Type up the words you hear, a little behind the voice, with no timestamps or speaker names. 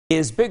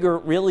Is bigger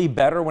really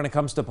better when it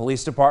comes to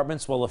police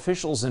departments? Well,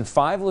 officials in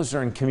 5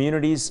 Luzerne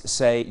communities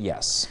say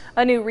yes.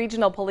 A new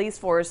regional police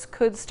force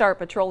could start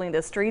patrolling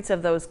the streets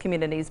of those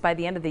communities by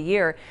the end of the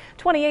year.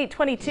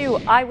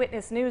 2822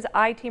 Eyewitness News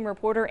I-Team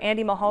reporter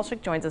Andy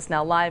Mahalchik joins us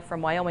now live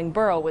from Wyoming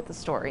Borough with the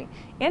story.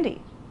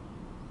 Andy.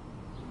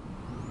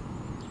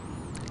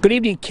 Good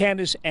evening,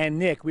 Candace and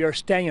Nick. We are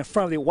standing in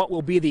front of what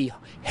will be the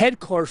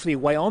headquarters for the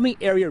Wyoming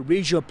Area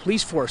Regional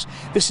Police Force.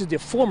 This is the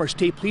former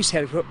state police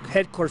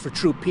headquarters for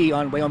Troop P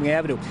on Wyoming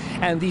Avenue.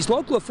 And these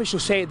local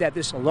officials say that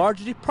this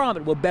larger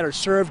department will better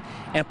serve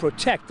and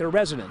protect their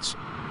residents.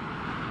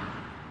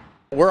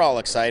 We're all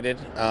excited.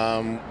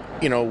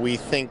 We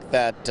think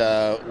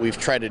that we've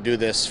tried to do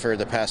this for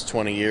the past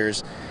 20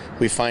 years.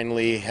 We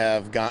finally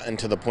have gotten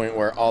to the point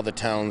where all the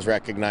towns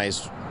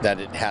recognize that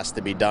it has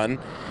to be done.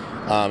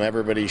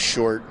 Everybody's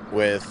short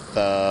with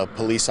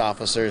police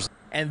officers.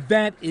 And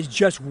that is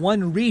just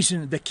one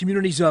reason the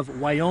communities of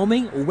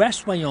Wyoming,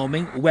 West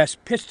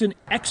Pittston,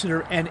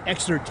 Exeter, and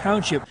Exeter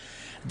Township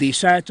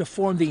decided to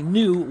form the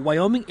new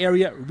Wyoming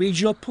Area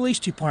Regional Police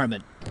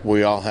Department.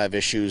 We all have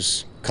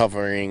issues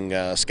covering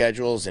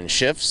schedules and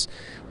shifts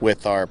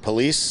with our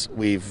police.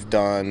 We've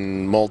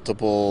done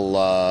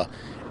multiple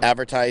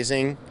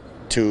advertising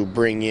to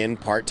bring in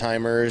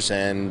part-timers,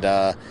 and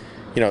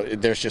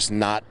there's just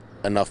not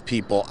enough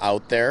people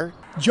out there.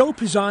 Joe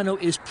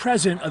Pisano is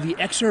president of the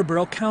Exeter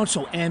Borough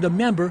Council and a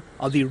member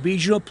of the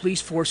Regional Police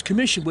Force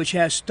Commission, which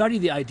has studied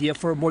the idea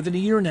for more than a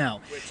year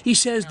now. He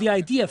says the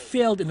idea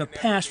failed in the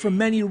past for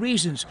many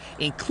reasons,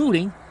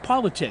 including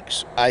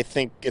politics. I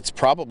think it's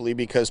probably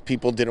because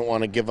people didn't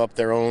want to give up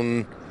their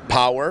own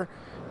power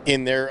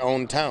in their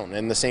own town,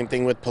 and the same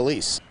thing with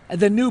police. And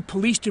the new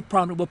police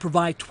department will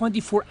provide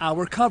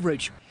 24-hour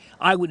coverage.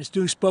 Eyewitness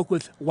News spoke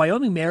with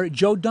Wyoming Mayor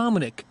Joe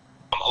Dominic.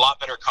 A lot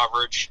better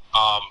coverage.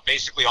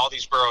 Basically, all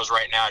these boroughs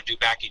right now do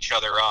back each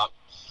other up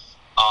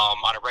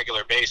on a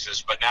regular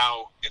basis, but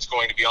now it's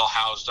going to be all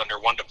housed under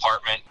one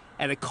department.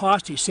 And the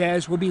cost, he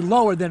says, will be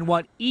lower than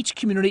what each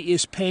community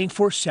is paying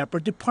for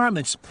separate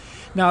departments.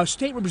 Now,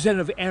 State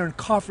Representative Aaron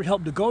Coffer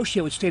helped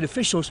negotiate with state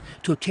officials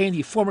to obtain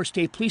the former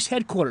state police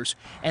headquarters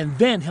and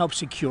then helped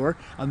secure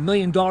 $1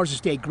 million of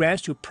state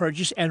grants to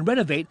purchase and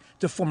renovate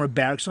the former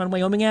barracks on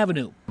Wyoming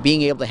Avenue.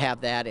 Being able to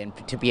have that and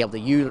to be able to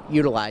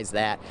utilize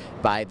that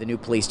by the new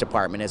police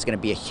department is going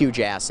to be a huge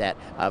asset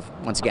of,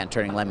 once again,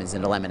 turning lemons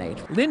into lemonade.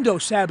 Lindo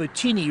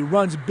Sabatini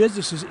runs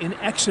businesses in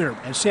Exeter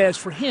and says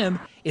for him,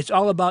 it's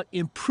all about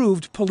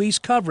improved police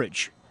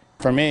coverage.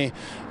 For me,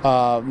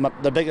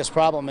 the biggest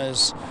problem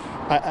is,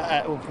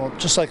 well,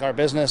 just like our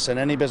business and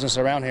any business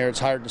around here, it's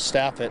hard to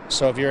staff it.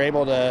 So if you're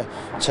able to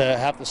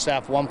have to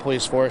staff one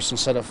police force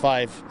instead of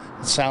 5,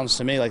 it sounds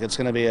to me like it's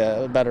going to be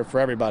better for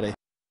everybody.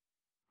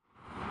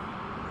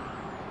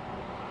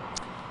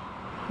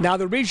 Now,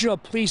 the Regional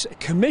Police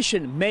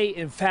Commission may,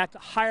 in fact,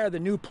 hire the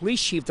new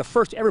police chief, the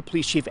first ever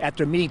police chief, at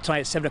their meeting tonight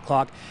at 7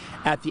 o'clock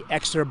at the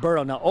Exeter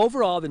Borough. Now,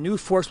 overall, the new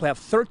force will have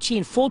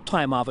 13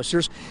 full-time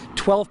officers,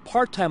 12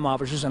 part-time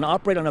officers, and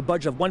operate on a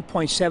budget of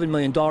 $1.7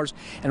 million.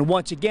 And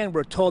once again,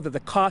 we're told that the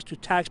cost to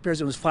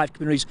taxpayers in those 5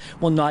 communities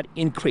will not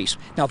increase.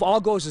 Now, if all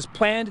goes as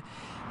planned,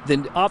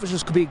 then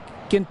officers could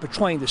begin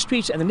patrolling the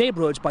streets and the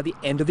neighborhoods by the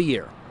end of the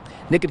year.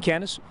 Nick and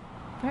Candace.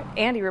 All right,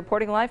 Andy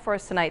reporting live for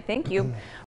us tonight. Thank you.